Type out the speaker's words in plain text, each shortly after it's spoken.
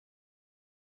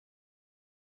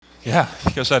Yeah,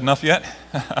 you guys had enough yet?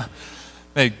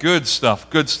 Hey, good stuff,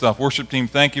 good stuff. Worship team,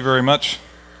 thank you very much.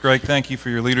 Greg, thank you for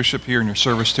your leadership here and your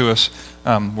service to us.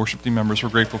 Worship team members, we're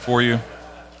grateful for you.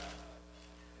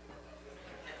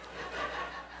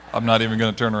 I'm not even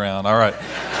going to turn around. All right.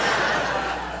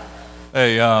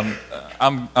 Hey,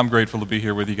 I'm grateful to be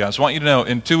here with you guys. I want you to know,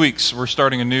 in 2 weeks, we're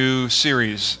starting a new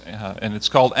series, and it's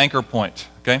called Anchor Point,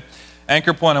 okay?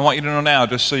 Anchor Point, I want you to know now,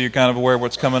 just so you're kind of aware of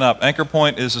what's coming up. Anchor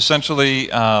Point is essentially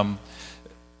going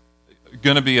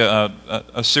to be a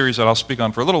series that I'll speak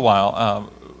on for a little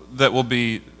while that will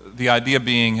be, the idea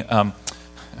being, I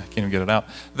can't even get it out,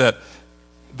 that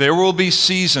there will be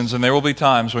seasons and there will be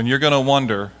times when you're going to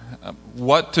wonder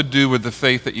what to do with the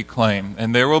faith that you claim.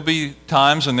 And there will be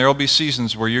times and there will be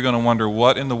seasons where you're going to wonder,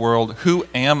 what in the world, who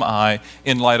am I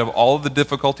in light of all of the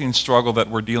difficulty and struggle that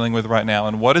we're dealing with right now?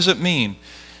 And what does it mean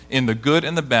in the good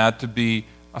and the bad to be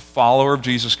a follower of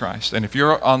Jesus Christ? And if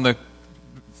you're on the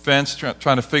fence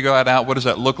trying to figure that out, what does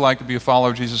that look like to be a follower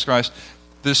of Jesus Christ?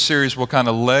 This series will kind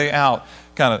of lay out,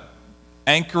 kind of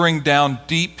anchoring down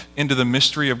deep into the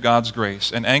mystery of God's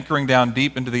grace and anchoring down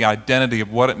deep into the identity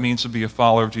of what it means to be a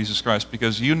follower of Jesus Christ.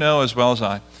 Because you know as well as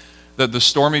I that the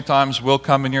stormy times will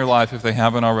come in your life if they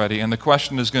haven't already. And the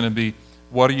question is going to be,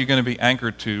 what are you going to be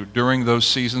anchored to during those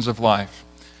seasons of life?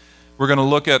 We're going to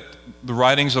look at the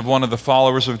writings of one of the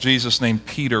followers of Jesus named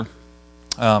Peter.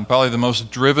 Probably the most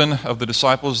driven of the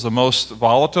disciples, the most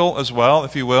volatile as well,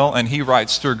 if you will. And he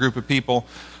writes to a group of people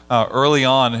early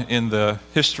on in the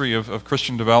history of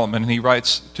Christian development. And he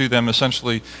writes to them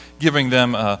essentially giving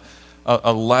them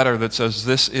a letter that says,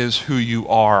 this is who you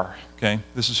are. Okay?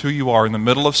 This is who you are. In the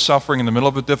middle of suffering, in the middle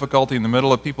of a difficulty, in the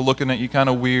middle of people looking at you kind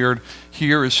of weird,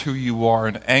 here is who you are,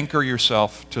 and anchor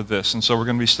yourself to this. And so we're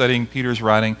going to be studying Peter's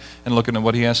writing and looking at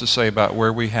what he has to say about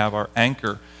where we have our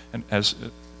anchor and as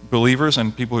believers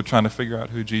and people who are trying to figure out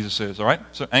who Jesus is. All right?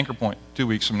 So Anchor Point, 2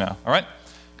 weeks from now. All right?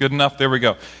 Good enough. There we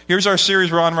go. Here's our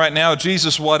series we're on right now,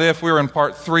 Jesus What If. We're in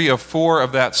part 3 of 4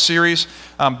 of that series.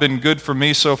 Been good for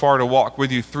me so far to walk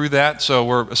with you through that. So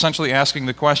we're essentially asking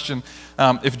the question,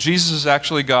 if Jesus is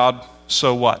actually God,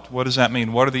 so what? What does that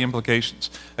mean? What are the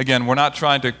implications? Again, we're not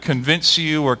trying to convince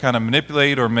you or kind of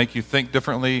manipulate or make you think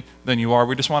differently than you are.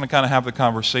 We just want to kind of have the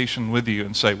conversation with you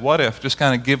and say, what if? Just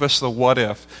kind of give us the what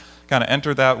if. Kind of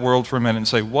enter that world for a minute and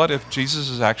say, what if Jesus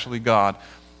is actually God?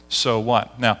 So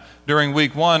what? Now, during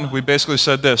week 1, we basically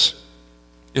said this.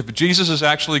 If Jesus is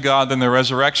actually God, then the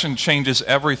resurrection changes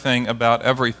everything about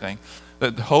everything.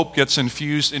 That hope gets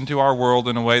infused into our world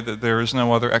in a way that there is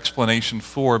no other explanation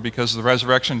for, because the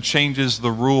resurrection changes the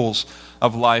rules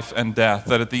of life and death.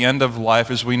 That at the end of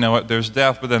life, as we know it, there's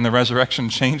death, but then the resurrection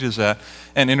changes that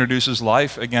and introduces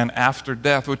life again after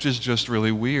death, which is just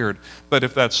really weird. But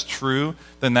if that's true,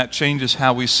 then that changes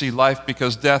how we see life,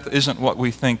 because death isn't what we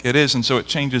think it is, and so it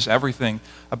changes everything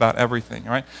about everything,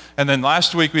 right? And then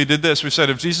last week we did this. We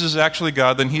said if Jesus is actually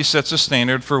God, then he sets a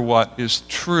standard for what is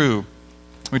true.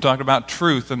 We talked about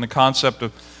truth and the concept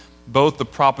of both the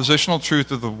propositional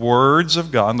truth of the words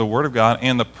of God, the Word of God,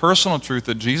 and the personal truth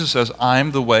that Jesus says,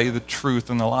 I'm the way, the truth,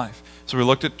 and the life. So we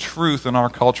looked at truth in our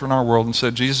culture and our world and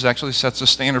said Jesus actually sets a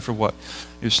standard for what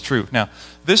is true. Now,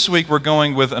 this week we're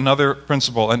going with another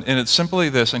principle, and it's simply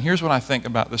this, and here's what I think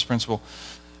about this principle.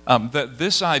 That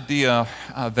this idea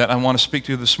that I want to speak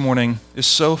to this morning is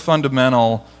so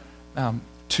fundamental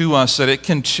to us that it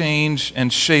can change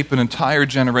and shape an entire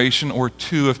generation or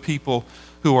two of people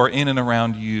who are in and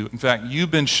around you. In fact,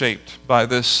 you've been shaped by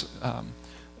this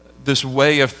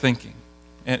way of thinking,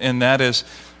 and that is,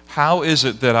 how is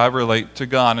it that I relate to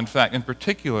God? In fact, in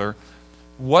particular,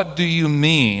 what do you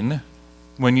mean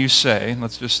when you say,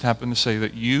 let's just happen to say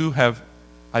that you have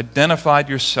identified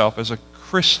yourself as a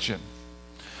Christian?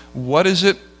 What does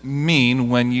it mean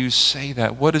when you say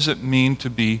that? What does it mean to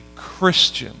be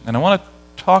Christian? And I want to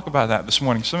talk about that this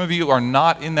morning. Some of you are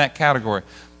not in that category.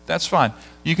 That's fine.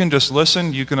 You can just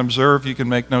listen, you can observe, you can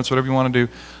make notes, whatever you want to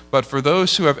do. But for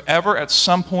those who have ever at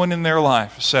some point in their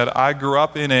life said, I grew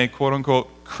up in a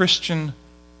quote-unquote Christian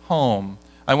home.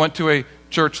 I went to a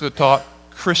church that taught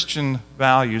Christian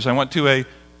values. I went to a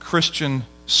Christian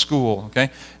school.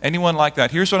 Okay? Anyone like that?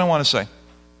 Here's what I want to say.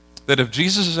 That if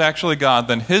Jesus is actually God,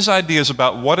 then his ideas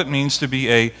about what it means to be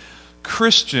a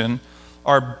Christian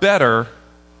are better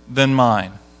than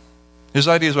mine. His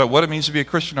ideas about what it means to be a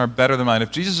Christian are better than mine.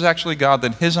 If Jesus is actually God,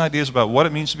 then his ideas about what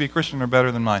it means to be a Christian are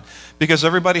better than mine. Because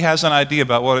everybody has an idea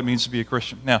about what it means to be a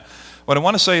Christian. Now, what I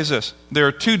want to say is this. There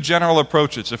are 2 general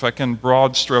approaches, if I can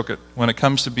broad stroke it, when it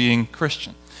comes to being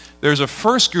Christian. There's a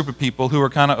first group of people who are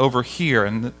kind of over here,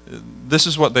 and this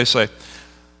is what they say.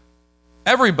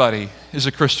 Everybody is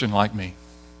a Christian like me.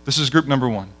 This is group number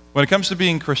 1. When it comes to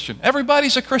being Christian,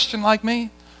 everybody's a Christian like me.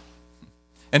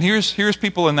 And here's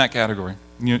people in that category.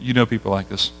 You know people like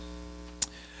this.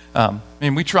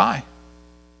 We try.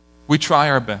 We try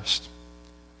our best.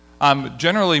 I'm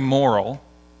generally moral.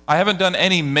 I haven't done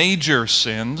any major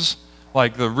sins,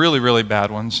 like the really, really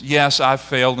bad ones. Yes, I've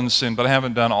failed in sin, but I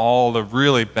haven't done all the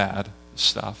really bad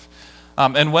stuff.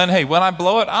 And when I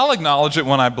blow it, I'll acknowledge it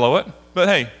when I blow it. But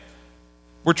hey,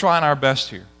 we're trying our best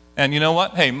here. And you know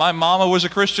what? Hey, my mama was a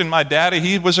Christian. My daddy,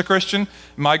 he was a Christian.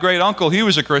 My great uncle, he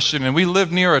was a Christian. And we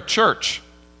lived near a church.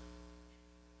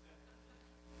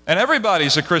 And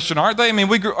everybody's a Christian, aren't they?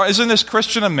 Isn't this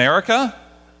Christian America?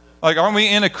 Like, aren't we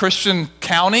in a Christian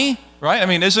county? Right?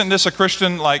 Isn't this a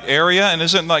Christian area? And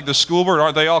isn't the school board,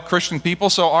 aren't they all Christian people?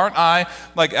 So aren't I,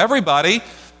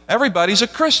 everybody's a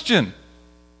Christian.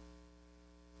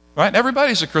 Right?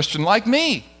 Everybody's a Christian like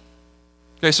me.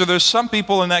 Okay, so there's some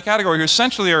people in that category who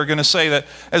essentially are going to say that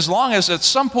as long as at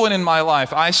some point in my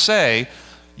life I say,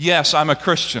 yes, I'm a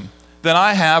Christian, then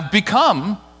I have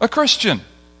become a Christian.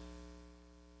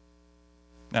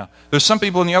 Now, there's some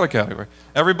people in the other category.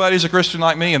 Everybody's a Christian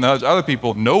like me, and those other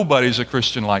people, nobody's a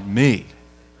Christian like me.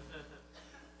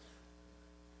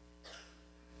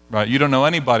 Right? You don't know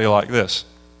anybody like this.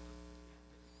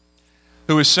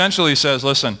 Who essentially says,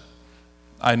 listen,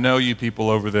 I know you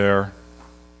people over there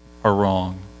are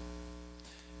wrong.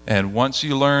 And once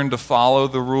you learn to follow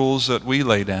the rules that we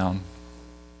lay down,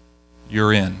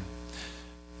 you're in.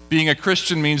 Being a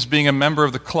Christian means being a member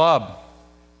of the club.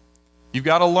 You've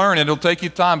got to learn. It'll take you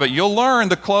time, but you'll learn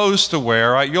the clothes to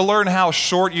wear. Right? You'll learn how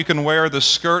short you can wear the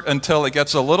skirt until it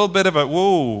gets a little bit of a,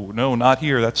 whoa, no, not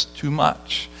here, that's too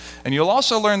much. And you'll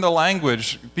also learn the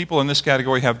language. People in this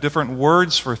category have different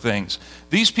words for things.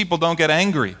 These people don't get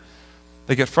angry.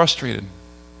 They get frustrated,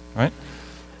 right?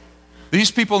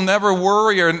 These people never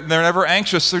worry or they're never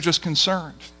anxious. They're just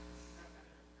concerned.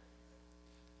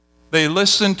 They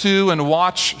listen to and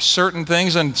watch certain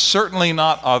things and certainly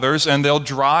not others, and they'll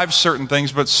drive certain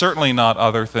things but certainly not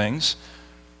other things.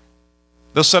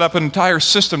 They'll set up an entire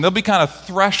system. There'll be kind of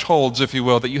thresholds, if you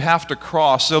will, that you have to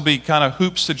cross. There'll be kind of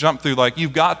hoops to jump through. Like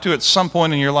you've got to, at some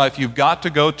point in your life, you've got to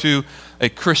go to a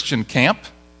Christian camp,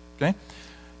 okay?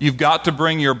 You've got to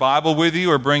bring your Bible with you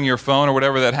or bring your phone or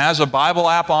whatever that has a Bible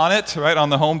app on it, right,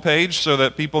 on the home page so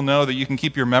that people know that you can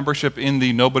keep your membership in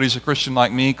the Nobody's a Christian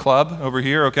Like Me club over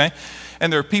here, okay?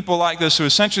 And there are people like this who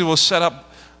essentially will set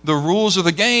up the rules of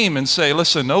the game and say,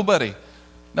 listen, nobody's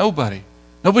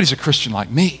a Christian like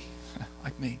me,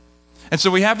 like me. And so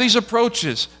we have these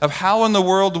approaches of how in the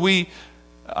world we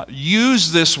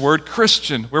use this word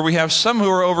Christian, where we have some who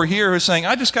are over here who are saying,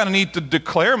 I just kind of need to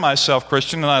declare myself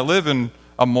Christian and I live in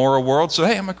a moral world, so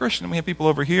hey, I'm a Christian. And we have people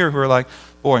over here who are like,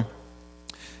 boy,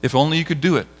 if only you could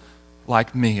do it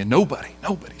like me. And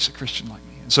nobody's a Christian like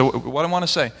me. And so what I want to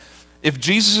say, if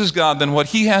Jesus is God, then what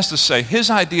he has to say,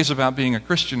 his ideas about being a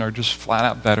Christian are just flat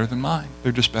out better than mine.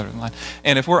 They're just better than mine.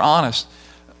 And if we're honest,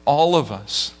 all of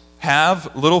us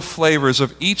have little flavors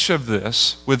of each of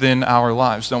this within our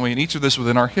lives, don't we? And each of this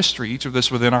within our history, each of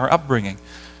this within our upbringing.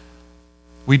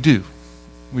 We do.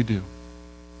 We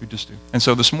just do. And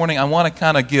so this morning I want to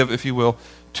kind of give, if you will,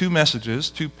 two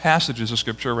passages of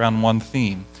Scripture around one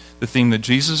theme. The theme that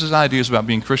Jesus' ideas about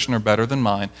being Christian are better than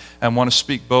mine. And I want to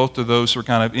speak both to those who are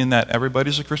kind of in that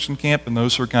everybody's a Christian camp and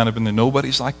those who are kind of in the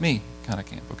nobody's like me kind of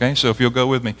camp. Okay? So if you'll go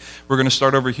with me, we're going to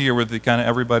start over here with the kind of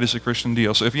everybody's a Christian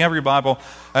deal. So if you have your Bible,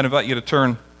 I'd invite you to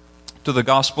turn to the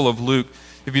Gospel of Luke.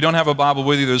 If you don't have a Bible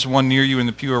with you, there's one near you in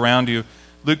the pew around you.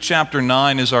 Luke chapter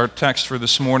 9 is our text for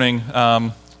this morning.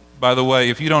 By the way,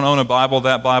 if you don't own a Bible,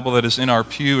 that Bible that is in our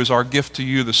pew is our gift to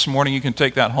you this morning. You can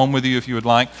take that home with you if you would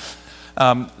like.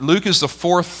 Luke is the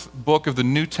fourth book of the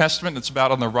New Testament. It's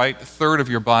about on the right third of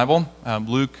your Bible.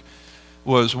 Luke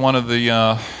was one of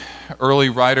the early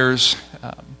writers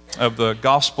of the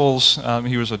Gospels.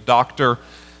 He was a doctor,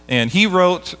 and he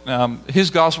wrote, his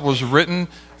Gospel was written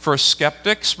for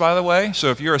skeptics, by the way.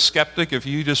 So if you're a skeptic, if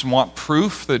you just want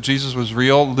proof that Jesus was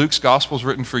real, Luke's Gospel is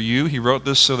written for you. He wrote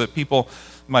this so that people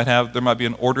there might be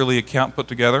an orderly account put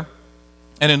together.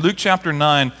 And in Luke chapter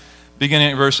 9,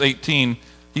 beginning at verse 18,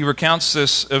 he recounts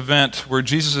this event where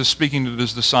Jesus is speaking to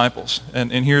his disciples. And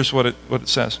here's what it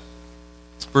says.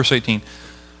 Verse 18.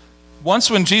 Once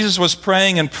when Jesus was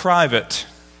praying in private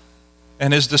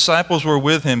and his disciples were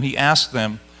with him, he asked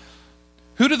them,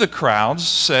 "Who do the crowds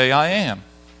say I am?"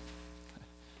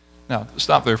 Now,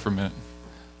 stop there for a minute.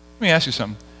 Let me ask you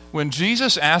something. When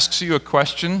Jesus asks you a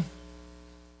question,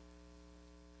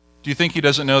 do you think he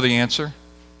doesn't know the answer?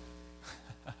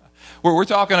 We're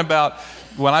talking about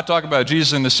when I talk about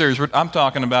Jesus in this series, I'm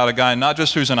talking about a guy not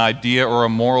just who's an idea or a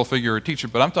moral figure or a teacher,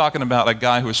 but I'm talking about a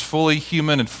guy who is fully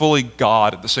human and fully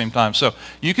God at the same time. So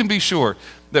you can be sure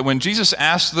that when Jesus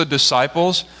asked the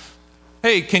disciples,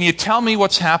 hey, can you tell me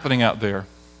what's happening out there?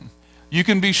 You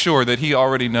can be sure that he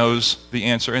already knows the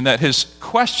answer and that his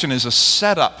question is a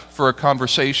setup for a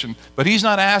conversation. But he's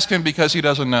not asking because he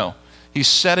doesn't know. He's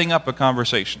setting up a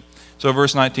conversation. So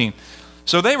verse 19.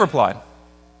 So they replied,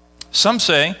 some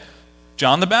say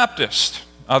John the Baptist,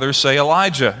 others say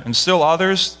Elijah, and still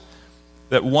others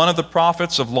that one of the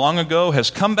prophets of long ago has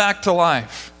come back to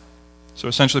life. So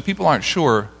essentially people aren't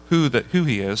sure who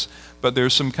he is, but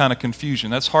there's some kind of confusion.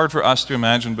 That's hard for us to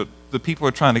imagine, but the people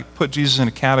are trying to put Jesus in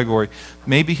a category.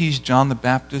 Maybe he's John the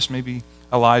Baptist, maybe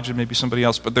Elijah, maybe somebody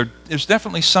else, but there's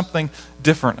definitely something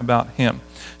different about him.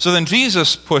 So then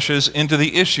Jesus pushes into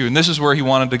the issue, and this is where he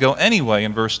wanted to go anyway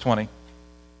in verse 20.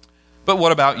 But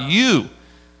what about you?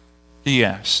 He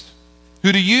asked.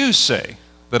 Who do you say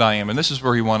that I am? And this is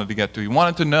where he wanted to get to. He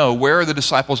wanted to know, where are the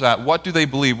disciples at? What do they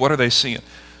believe? What are they seeing?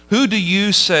 Who do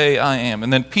you say I am?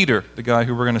 And then Peter, the guy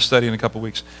who we're going to study in a couple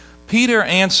weeks, Peter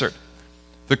answered,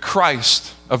 the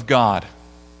Christ of God.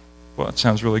 Well, that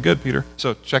sounds really good, Peter.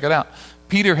 So check it out.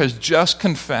 Peter has just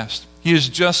confessed. He has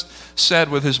just said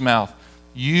with his mouth,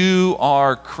 you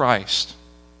are Christ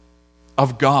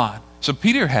of God. So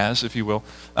Peter has, if you will,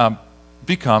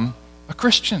 become a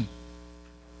Christian.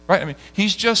 Right? I mean,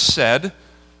 he's just said,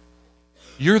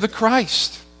 you're the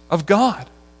Christ of God.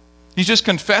 He's just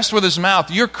confessed with his mouth,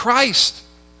 you're Christ.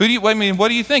 What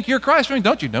do you think? You're Christ. I mean,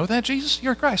 don't you know that, Jesus?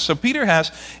 You're Christ. So Peter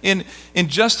has, in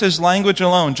just his language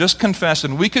alone, just confessed,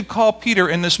 and we could call Peter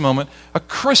in this moment a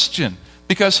Christian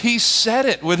because he said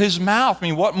it with his mouth. I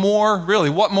mean, what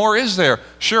more is there?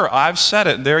 Sure, I've said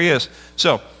it. There he is.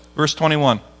 So, verse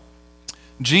 21.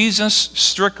 Jesus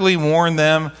strictly warned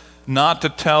them not to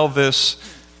tell this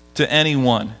to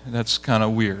anyone. That's kind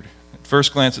of weird. At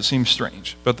first glance, it seems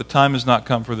strange, but the time has not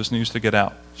come for this news to get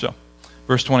out. So,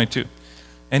 verse 22.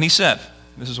 And he said,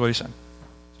 this is what he said.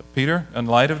 So, Peter, in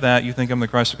light of that, you think I'm the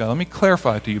Christ of God. Let me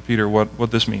clarify to you, Peter,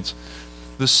 what this means.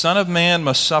 The Son of Man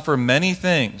must suffer many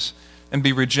things and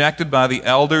be rejected by the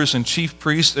elders and chief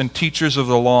priests and teachers of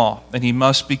the law, and he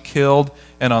must be killed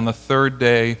and on the third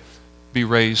day be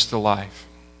raised to life.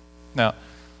 Now,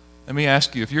 let me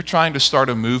ask you, if you're trying to start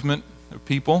a movement of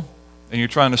people and you're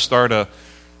trying to start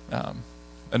an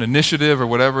initiative or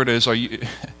whatever it is,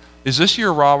 is this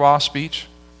your rah-rah speech?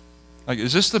 Like,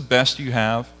 is this the best you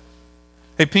have?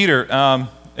 Hey, Peter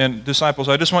and disciples,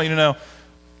 I just want you to know,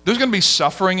 there's going to be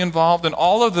suffering involved, and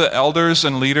all of the elders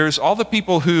and leaders, all the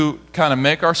people who kind of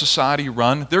make our society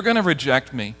run, they're going to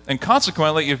reject me. And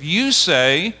consequently, if you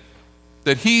say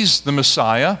that he's the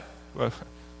Messiah,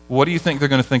 what do you think they're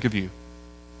going to think of you?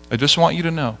 I just want you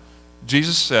to know,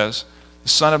 Jesus says, the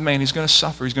Son of Man, he's going to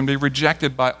suffer. He's going to be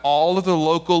rejected by all of the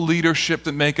local leadership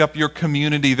that make up your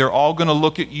community. They're all going to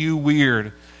look at you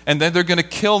weird, and then they're going to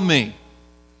kill me.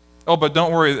 Oh, but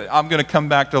don't worry, I'm going to come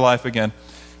back to life again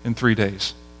in 3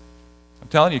 days. I'm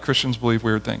telling you, Christians believe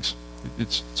weird things.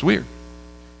 It's weird.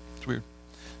 It's weird.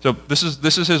 So this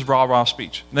is his rah-rah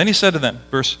speech. And then he said to them,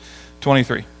 verse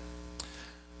 23,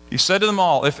 he said to them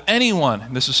all, if anyone,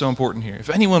 and this is so important here, if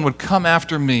anyone would come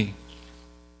after me,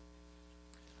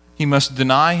 he must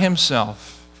deny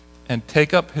himself and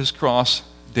take up his cross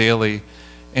daily.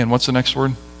 And what's the next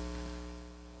word?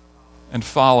 And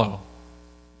follow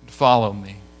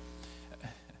me.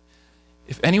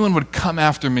 If anyone would come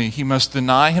after me, he must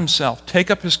deny himself, take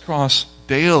up his cross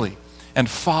daily, and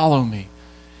follow me.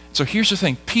 So here's the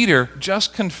thing. Peter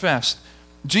just confessed,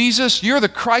 Jesus, you're the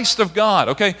Christ of God,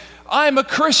 okay? I'm a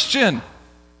Christian.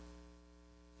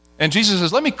 And Jesus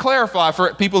says, let me clarify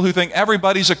for people who think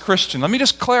everybody's a Christian. Let me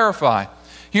just clarify.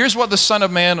 Here's what the Son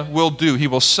of Man will do. He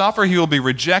will suffer, he will be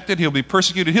rejected, he'll be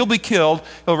persecuted, he'll be killed,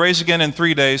 he'll rise again in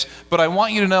 3 days. But I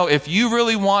want you to know, if you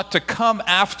really want to come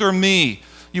after me,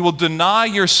 you will deny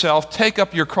yourself, take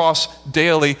up your cross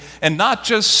daily, and not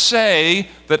just say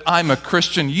that I'm a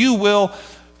Christian. You will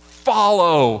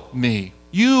follow me.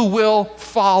 You will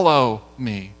follow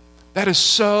me. That is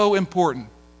so important.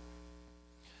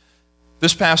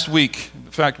 This past week,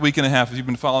 in fact, week and a half, if you've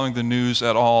been following the news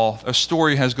at all, a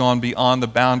story has gone beyond the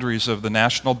boundaries of the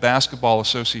National Basketball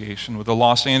Association with the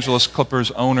Los Angeles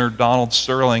Clippers owner Donald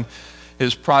Sterling,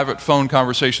 his private phone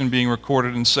conversation being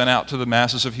recorded and sent out to the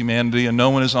masses of humanity, and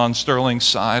no one is on Sterling's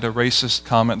side, a racist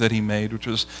comment that he made, which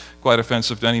was quite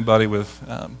offensive to anybody with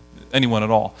anyone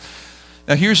at all.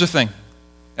 Now, here's the thing.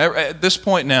 At this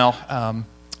point now,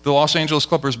 The Los Angeles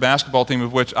Clippers basketball team,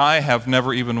 of which I have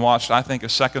never even watched, I think, a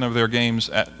second of their games,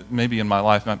 maybe in my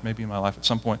life at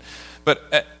some point.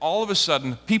 But all of a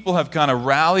sudden, people have kind of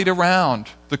rallied around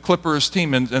the Clippers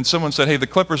team, and someone said, hey, the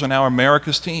Clippers are now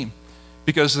America's team,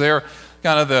 because they're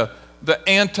kind of the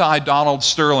anti-Donald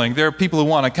Sterling. They're people who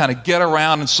want to kind of get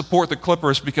around and support the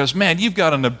Clippers because, man, you've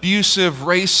got an abusive,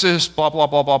 racist, blah, blah,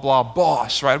 blah, blah, blah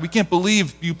boss, right? We can't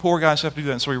believe you poor guys have to do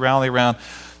that, and so we rally around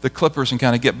the Clippers and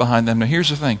kind of get behind them. Now, here's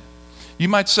the thing. You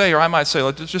might say, or I might say,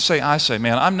 let's just say I say,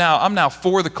 man, I'm now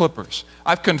for the Clippers.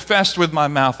 I've confessed with my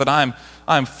mouth that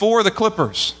I'm for the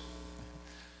Clippers.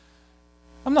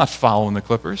 I'm not following the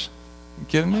Clippers. Are you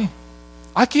kidding me?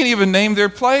 I can't even name their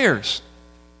players.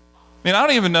 I mean, I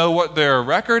don't even know what their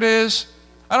record is.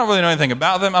 I don't really know anything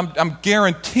about them. I'm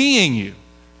guaranteeing you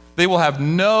they will have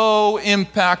no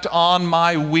impact on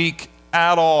my week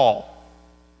at all.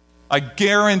 I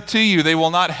guarantee you they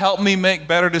will not help me make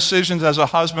better decisions as a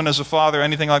husband, as a father,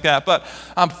 anything like that. But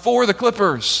I'm for the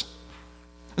Clippers.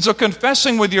 And so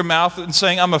confessing with your mouth and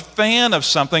saying I'm a fan of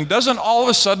something doesn't all of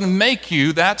a sudden make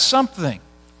you that something.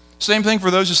 Same thing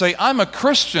for those who say, I'm a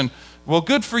Christian. Well,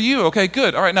 good for you. Okay,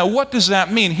 good. All right, now what does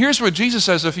that mean? Here's what Jesus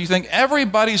says. If you think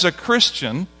everybody's a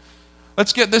Christian,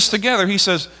 let's get this together. He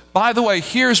says, by the way,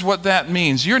 here's what that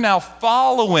means. You're now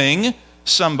following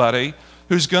somebody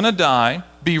who's going to die,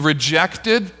 be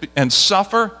rejected, and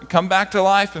suffer, and come back to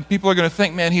life, and people are going to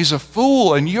think, man, he's a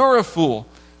fool, and you're a fool.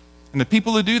 And the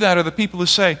people who do that are the people who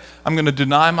say, I'm going to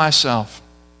deny myself,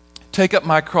 take up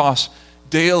my cross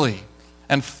daily,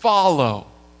 and follow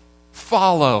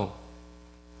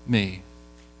me.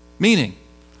 Meaning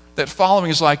that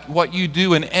following is like what you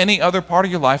do in any other part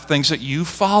of your life, things that you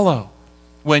follow.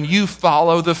 When you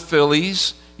follow the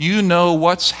Phillies, you know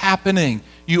what's happening.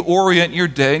 You orient your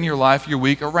day and your life, your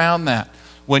week around that.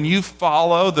 When you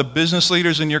follow the business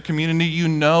leaders in your community, you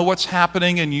know what's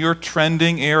happening in your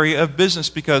trending area of business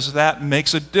because that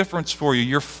makes a difference for you.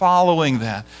 You're following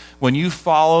that. When you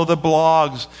follow the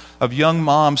blogs of young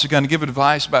moms who kind of give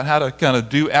advice about how to kind of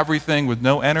do everything with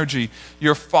no energy,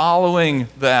 you're following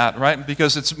that, right?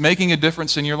 Because it's making a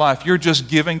difference in your life. You're just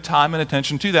giving time and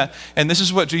attention to that. And this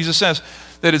is what Jesus says,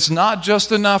 that it's not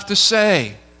just enough to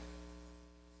say,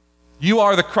 you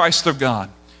are the Christ of God.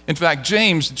 In fact,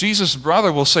 James, Jesus'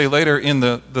 brother, will say later in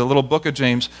the little book of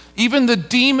James, even the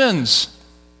demons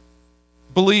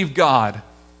believe God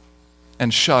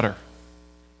and shudder.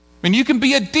 I mean, you can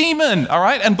be a demon, all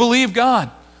right, and believe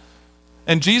God.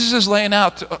 And Jesus is laying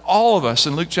out to all of us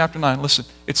in Luke chapter 9, listen,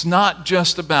 it's not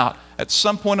just about, at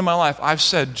some point in my life, I've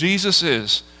said Jesus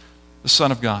is the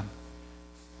Son of God.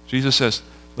 Jesus says,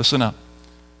 listen up,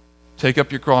 take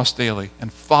up your cross daily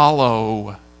and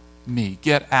follow me.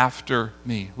 Get after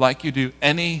me like you do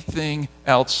anything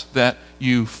else that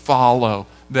you follow,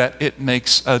 that it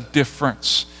makes a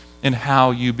difference in how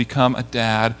you become a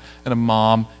dad and a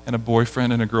mom and a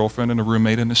boyfriend and a girlfriend and a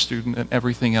roommate and a student and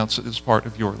everything else that is part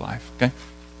of your life. Okay?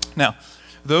 Now,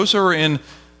 those who are in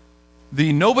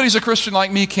the nobody's a Christian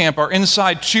like me camp are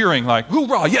inside cheering like,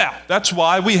 hoorah, yeah, that's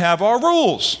why we have our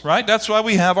rules, right? That's why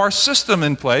we have our system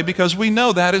in play because we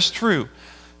know that is true.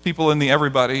 People in the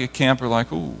everybody camp are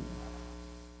like, ooh,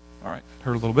 all right,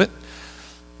 hurt a little bit.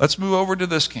 Let's move over to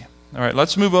this camp. All right,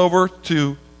 let's move over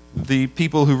to the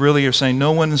people who really are saying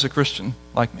no one is a Christian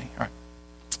like me. All right.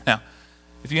 Now,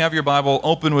 if you have your Bible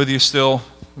open with you still,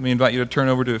 let me invite you to turn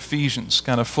over to Ephesians.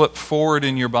 Kind of flip forward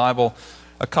in your Bible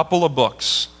a couple of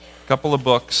books.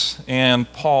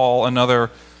 And Paul,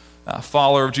 another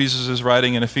follower of Jesus, is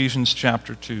writing in Ephesians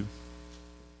chapter 2.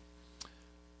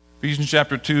 Ephesians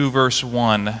chapter 2, verse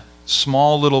 1.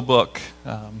 Small little book.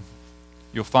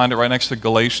 You'll find it right next to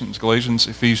Galatians,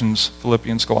 Ephesians,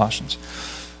 Philippians, Colossians.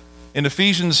 In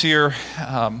Ephesians here,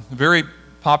 very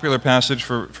popular passage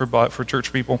for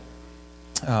church people.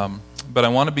 But I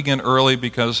want to begin early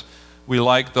because we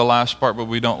like the last part, but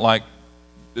we don't like,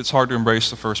 it's hard to embrace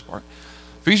the first part.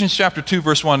 Ephesians chapter 2,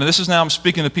 verse 1, and this is now I'm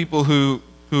speaking to people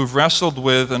who've wrestled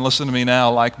with, and listen to me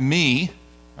now, like me,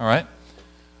 all right,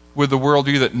 with the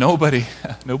worldview that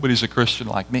nobody's a Christian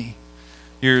like me.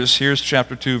 Here's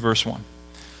chapter 2, verse 1.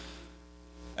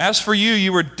 As for you,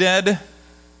 you were dead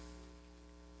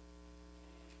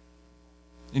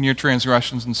in your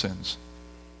transgressions and sins,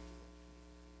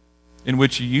 in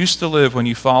which you used to live when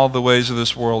you followed the ways of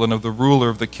this world and of the ruler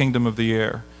of the kingdom of the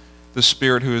air, the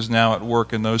spirit who is now at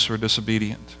work in those who are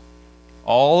disobedient.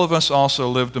 All of us also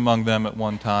lived among them at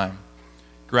one time,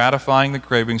 gratifying the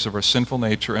cravings of our sinful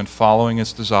nature and following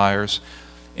its desires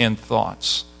and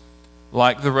thoughts.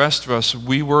 Like the rest of us,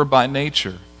 we were by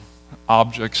nature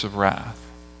objects of wrath.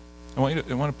 I want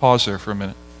to pause there for a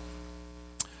minute.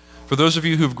 For those of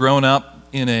you who've grown up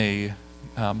in a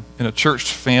in a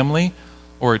church family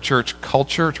or a church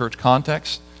culture, church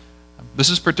context, this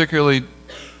is particularly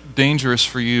dangerous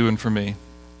for you and for me.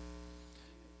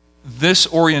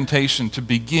 This orientation to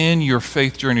begin your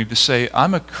faith journey, to say,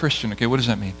 I'm a Christian. Okay, what does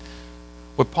that mean?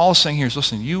 What Paul is saying here is,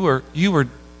 listen, you were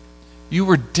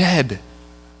dead.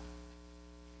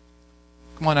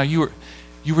 Come on now, you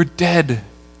were dead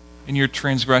in your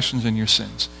transgressions and your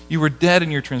sins. You were dead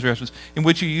in your transgressions in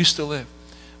which you used to live.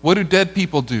 What do dead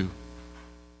people do?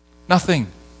 Nothing,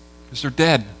 because they're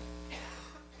dead.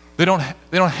 They don't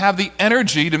have the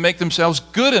energy to make themselves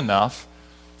good enough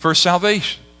for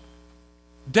salvation.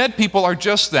 Dead people are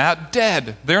just that,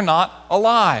 dead. They're not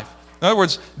alive. In other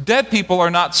words, dead people are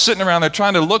not sitting around there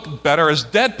trying to look better as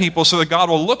dead people so that God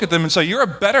will look at them and say, you're a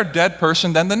better dead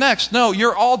person than the next. No,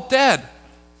 you're all dead.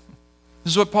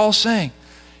 This is what Paul's saying.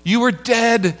 You were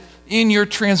dead in your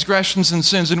transgressions and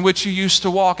sins in which you used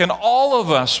to walk, and all of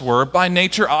us were by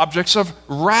nature objects of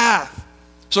wrath.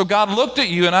 So God looked at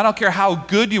you, and I don't care how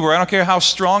good you were, I don't care how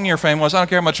strong your fame was, I don't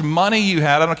care how much money you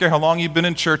had, I don't care how long you've been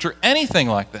in church or anything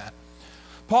like that.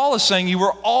 Paul is saying you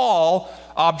were all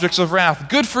objects of wrath.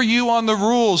 Good for you on the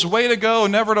rules. Way to go,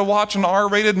 never to watch an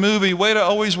R-rated movie. Way to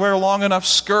always wear long enough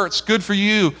skirts. Good for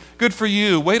you. Good for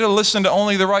you. Way to listen to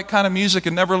only the right kind of music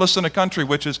and never listen to country,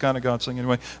 which is kind of God singing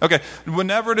anyway. Okay,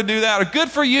 never to do that. Good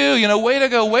for you. Way to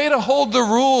go. Way to hold the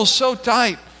rules so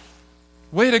tight.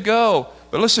 Way to go.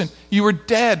 But listen, you were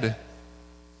dead.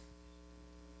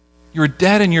 You were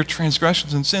dead in your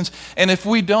transgressions and sins. And if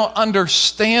we don't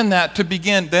understand that to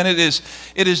begin, then it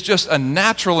is just a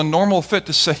natural and normal fit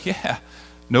to say, yeah,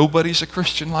 nobody's a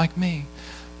Christian like me.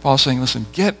 Paul's saying, listen,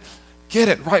 get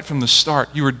it right from the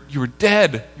start. You were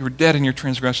dead. You were dead in your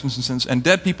transgressions and sins. And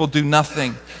dead people do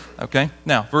nothing. Okay?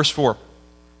 Now, verse 4.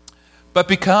 But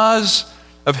because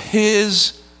of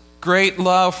his great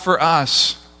love for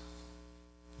us,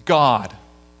 God,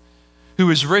 who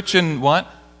is rich in what?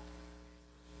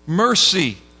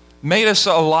 Mercy, made us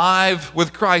alive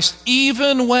with Christ,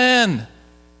 even when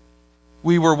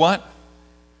we were what?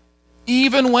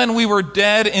 Even when we were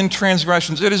dead in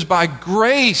transgressions. It is by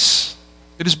grace.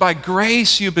 It is by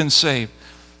grace you've been saved.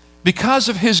 Because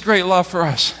of his great love for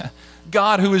us,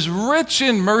 God, who is rich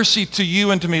in mercy to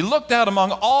you and to me, looked out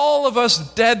among all of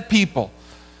us dead people,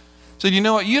 said, you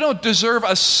know what? You don't deserve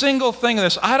a single thing of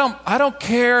this. I don't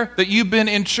care that you've been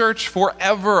in church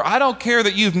forever. I don't care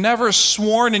that you've never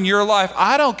sworn in your life.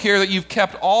 I don't care that you've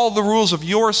kept all the rules of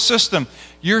your system.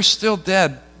 You're still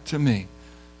dead to me.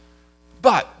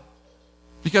 But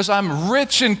because I'm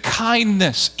rich in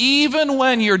kindness, even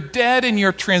when you're dead in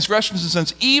your transgressions and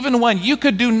sins, even when you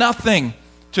could do nothing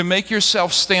to make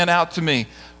yourself stand out to me,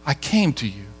 I came to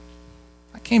you.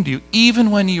 I came to you even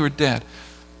when you were dead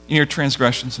in your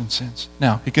transgressions and sins.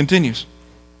 Now, he continues.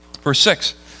 Verse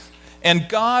 6. And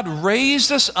God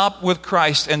raised us up with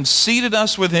Christ and seated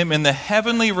us with him in the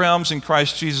heavenly realms in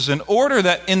Christ Jesus, in order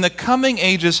that in the coming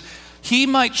ages he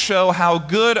might show how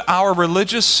good our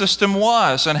religious system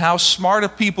was and how smart a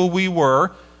people we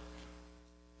were.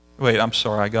 Wait, I'm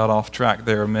sorry, I got off track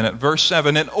there a minute. Verse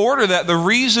 7. In order that the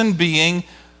reason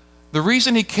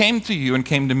he came to you and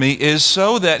came to me is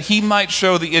so that he might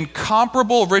show the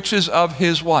incomparable riches of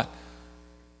his what?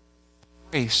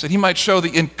 Grace. That he might show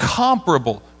the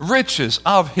incomparable riches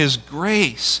of his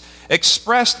grace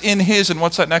expressed in his, and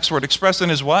what's that next word? Expressed in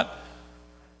his what?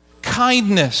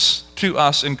 Kindness to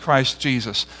us in Christ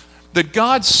Jesus. That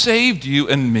God saved you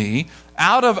and me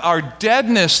out of our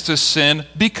deadness to sin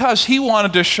because he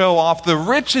wanted to show off the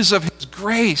riches of his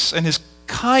grace and his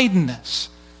kindness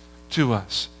to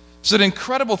us. It's an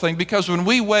incredible thing because when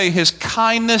we weigh his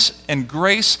kindness and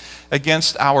grace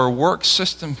against our work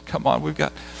system, come on, we've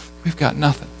got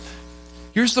nothing.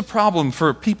 Here's the problem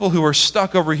for people who are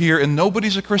stuck over here and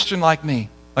nobody's a Christian like me.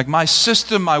 Like my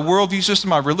system, my worldview system,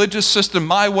 my religious system,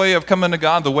 my way of coming to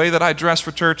God, the way that I dress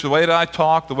for church, the way that I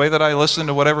talk, the way that I listen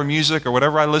to whatever music or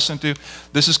whatever I listen to,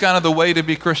 this is kind of the way to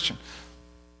be Christian.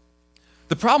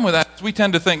 The problem with that is we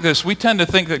tend to think this. We tend to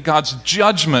think that God's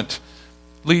judgment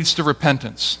leads to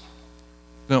repentance.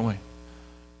 Don't we?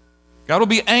 God will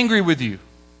be angry with you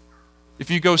if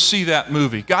you go see that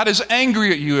movie. God is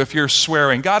angry at you if you're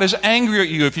swearing. God is angry at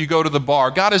you if you go to the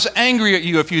bar. God is angry at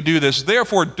you if you do this.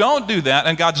 Therefore, don't do that,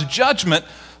 and God's judgment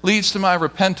leads to my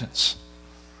repentance.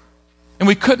 And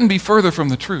we couldn't be further from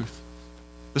the truth.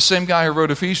 The same guy who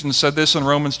wrote Ephesians said this in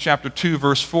Romans chapter 2,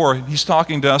 verse 4. He's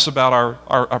talking to us about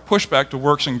our pushback to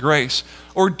works and grace.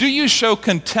 Or do you show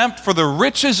contempt for the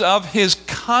riches of his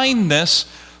kindness,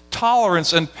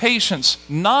 tolerance, and patience,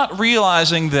 not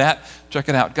realizing that, check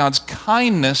it out, God's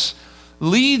kindness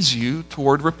leads you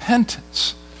toward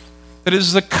repentance. It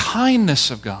is the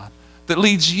kindness of God that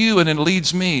leads you and it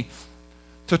leads me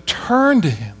to turn to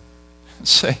him and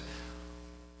say,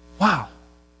 wow,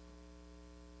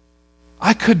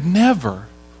 I could never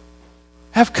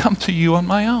have come to you on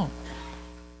my own.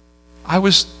 I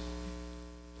was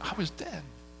dead.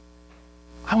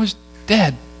 I was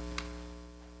dead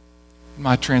in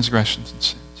my transgressions and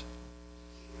sins.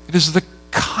 It is the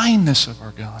kindness of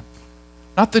our God,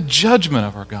 not the judgment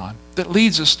of our God, that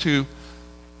leads us to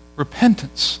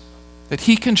repentance, that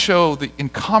he can show the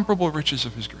incomparable riches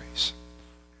of his grace.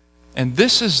 And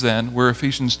this is then where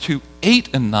Ephesians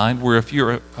 2:8-9, where if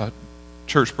you're a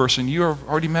church person, you have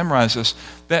already memorized this,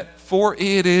 that for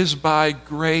it is by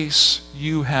grace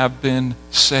you have been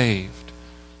saved.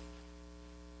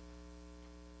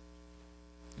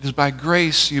 It is by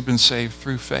grace you've been saved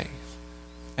through faith.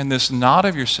 And this not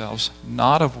of yourselves,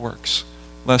 not of works,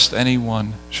 lest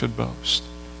anyone should boast.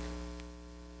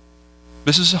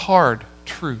 This is a hard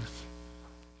truth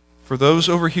for those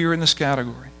over here in this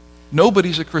category.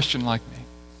 Nobody's a Christian like me.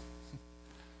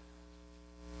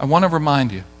 I want to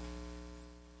remind you,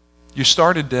 you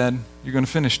started dead, you're going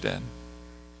to finish dead.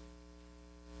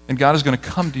 And God is going to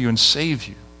come to you and save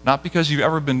you, not because you've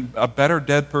ever been a better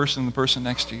dead person than the person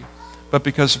next to you, but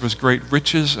because of his great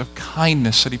riches of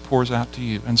kindness that he pours out to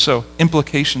you. And so,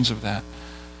 implications of that.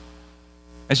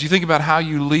 As you think about how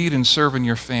you lead and serve in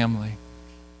your family,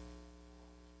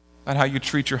 and how you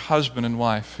treat your husband and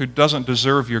wife, who doesn't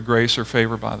deserve your grace or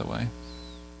favor, by the way,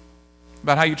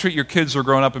 about how you treat your kids who are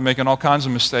growing up and making all kinds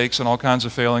of mistakes and all kinds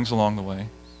of failings along the way.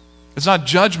 It's not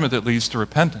judgment that leads to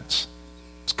repentance.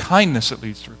 It's kindness that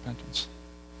leads to repentance.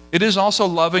 It is also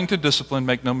loving to discipline,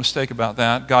 make no mistake about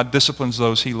that. God disciplines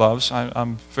those he loves.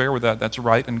 I'm fair with that. That's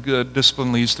right and good.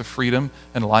 Discipline leads to freedom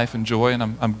and life and joy, and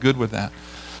I'm good with that.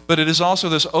 But it is also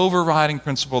this overriding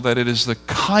principle that it is the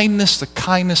kindness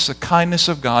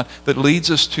of God that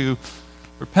leads us to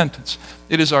repentance.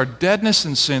 It is our deadness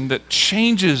in sin that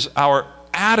changes our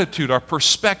attitude, our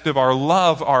perspective, our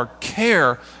love, our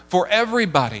care for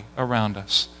everybody around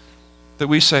us. That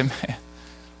we say,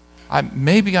 man,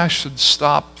 maybe I should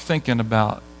stop thinking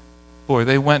about, boy,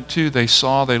 they went to, they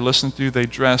saw, they listened to, they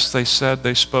dressed, they said,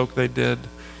 they spoke, they did.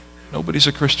 Nobody's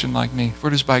a Christian like me, for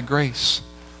it is by grace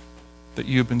that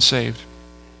you've been saved.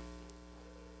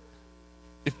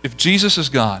 If Jesus is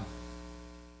God,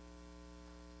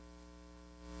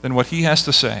 then what he has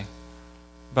to say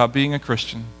about being a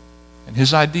Christian and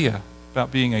his idea about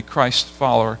being a Christ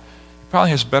follower, he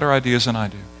probably has better ideas than I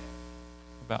do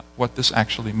about what this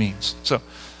actually means. So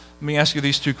let me ask you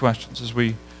these two questions as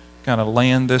we kind of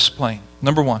land this plane.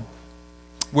 Number one,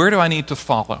 where do I need to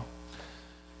follow?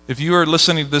 If you are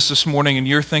listening to this morning and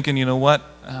you're thinking, you know what,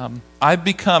 I've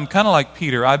become kind of like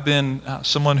Peter. I've been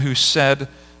someone who said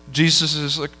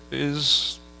Jesus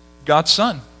is God's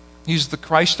son. He's the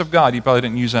Christ of God. You probably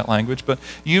didn't use that language, but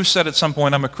you've said at some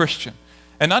point, I'm a Christian.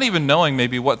 And not even knowing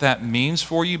maybe what that means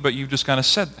for you, but you've just kind of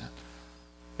said that.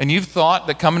 And you've thought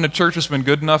that coming to church has been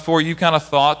good enough for you. You kind of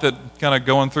thought that kind of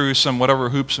going through some whatever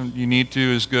hoops you need to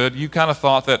is good. You kind of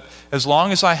thought that as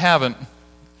long as I haven't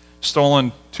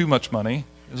stolen too much money,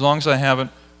 as long as I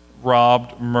haven't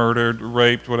robbed, murdered,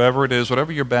 raped, whatever it is,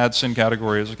 whatever your bad sin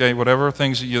category is, okay, whatever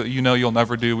things you know you'll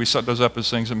never do, we set those up as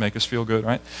things that make us feel good,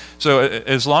 right? So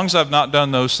as long as I've not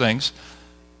done those things,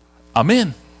 I'm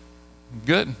in.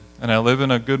 Good. And I live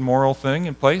in a good moral thing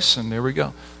in place, and there we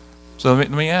go. So let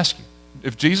me ask you,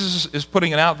 if Jesus is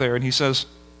putting it out there and he says,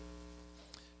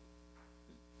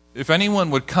 if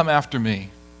anyone would come after me,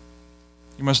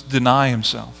 he must deny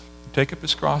himself, take up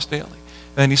his cross daily.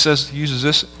 And he says, he uses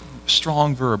this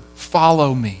strong verb,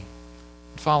 follow me.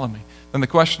 Follow me. Then the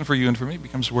question for you and for me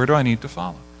becomes, where do I need to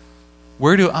follow?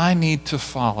 Where do I need to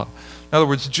follow? In other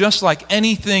words, just like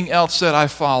anything else that I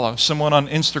follow, someone on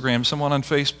Instagram, someone on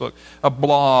Facebook, a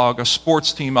blog, a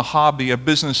sports team, a hobby, a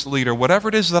business leader, whatever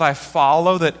it is that I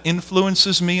follow that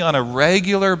influences me on a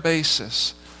regular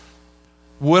basis,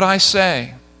 would I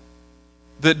say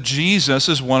that Jesus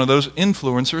is one of those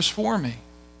influencers for me?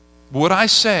 Would I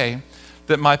say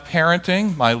that my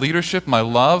parenting, my leadership, my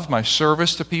love, my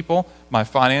service to people, my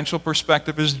financial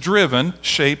perspective is driven,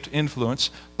 shaped,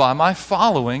 influenced by my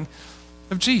following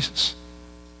of Jesus?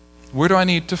 Where do I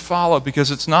need to follow?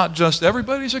 Because it's not just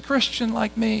everybody's a Christian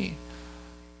like me.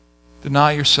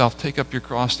 Deny yourself, take up your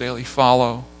cross daily,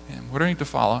 follow him. Where do I need to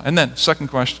follow? And then, second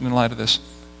question in light of this,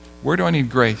 where do I need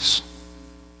grace?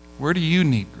 Where do you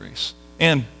need grace?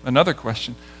 And another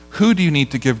question, who do you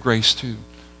need to give grace to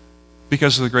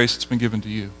because of the grace that's been given to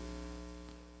you?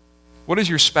 What has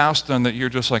your spouse done that you're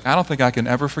just like, I don't think I can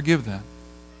ever forgive that?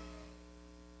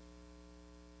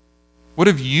 What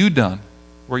have you done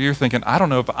where you're thinking, I don't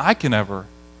know if I can ever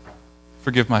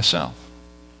forgive myself?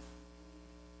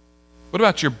 What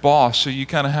about your boss, so you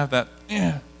kind of have that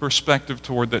perspective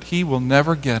toward that he will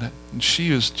never get it, and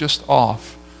she is just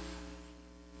off?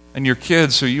 And your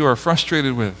kids, who you are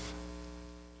frustrated with.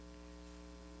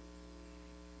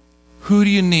 Who do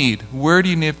you need? Where do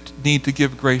you need to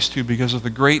give grace to because of the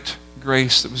great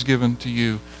grace that was given to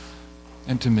you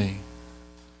and to me?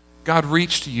 God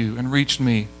reached you and reached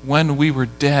me when we were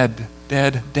dead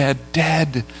in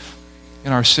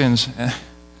our sins. There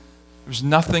was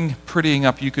nothing prettying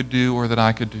up you could do or that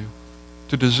I could do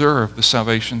to deserve the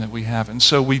salvation that we have. And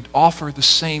so we offer the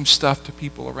same stuff to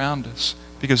people around us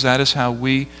because that is how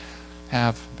we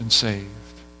have been saved.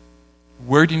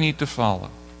 Where do you need to follow?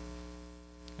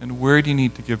 And where do you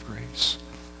need to give grace?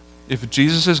 If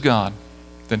Jesus is God,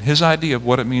 then his idea of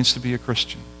what it means to be a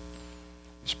Christian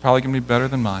is probably going to be better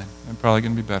than mine and probably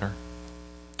going to be better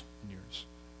than yours.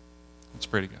 Let's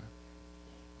pray together.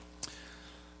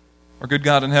 Our good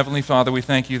God and Heavenly Father, we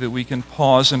thank you that we can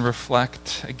pause and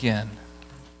reflect again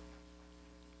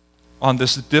on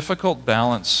this difficult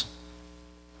balance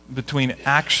between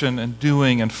action and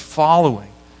doing and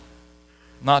following,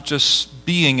 not just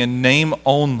being in name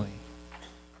only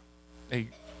a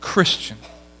Christian,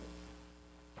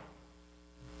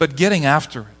 but getting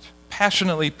after it,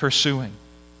 passionately pursuing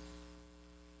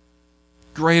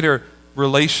greater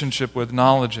relationship with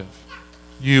knowledge of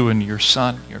you and your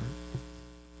Son, your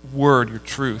Word, your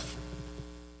truth.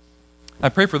 I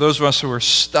pray for those of us who are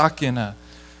stuck in a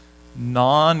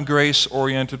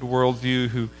non-grace-oriented worldview,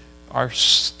 who are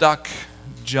stuck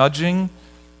judging,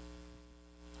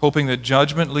 hoping that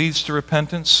judgment leads to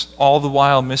repentance, all the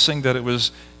while missing that it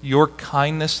was your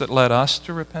kindness that led us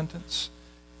to repentance,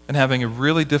 and having a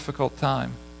really difficult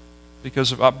time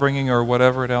because of upbringing or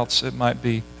whatever else it might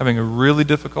be, having a really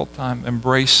difficult time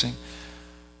embracing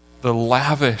the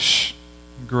lavish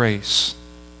grace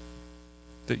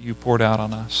that you poured out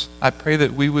on us. I pray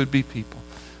that we would be people,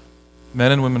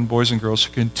 men and women, boys and girls,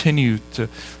 who continue to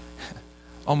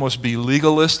almost be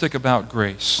legalistic about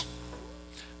grace,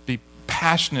 be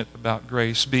passionate about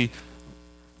grace, be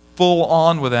full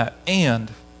on with that,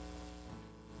 and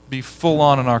be full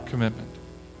on in our commitment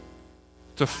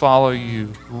to follow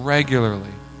you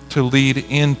regularly, to lead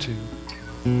into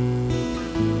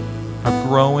a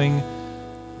growing,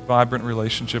 vibrant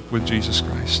relationship with Jesus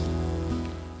Christ.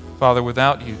 Father,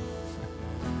 without you,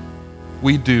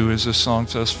 we do, as this song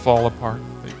says, fall apart.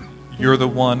 You're the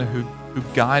one who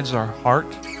guides our heart,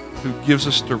 who gives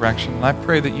us direction. And I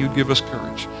pray that you give us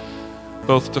courage,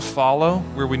 both to follow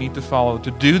where we need to follow,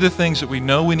 to do the things that we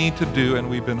know we need to do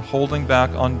and we've been holding back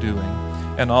on doing,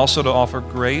 and also to offer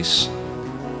grace,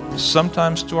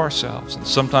 sometimes to ourselves and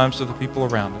sometimes to the people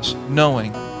around us,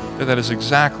 knowing that that is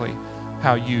exactly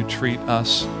how you treat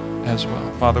us as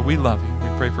well. Father, we love you.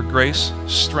 We pray for grace,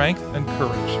 strength, and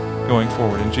courage going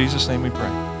forward. In Jesus' name we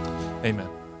pray. Amen.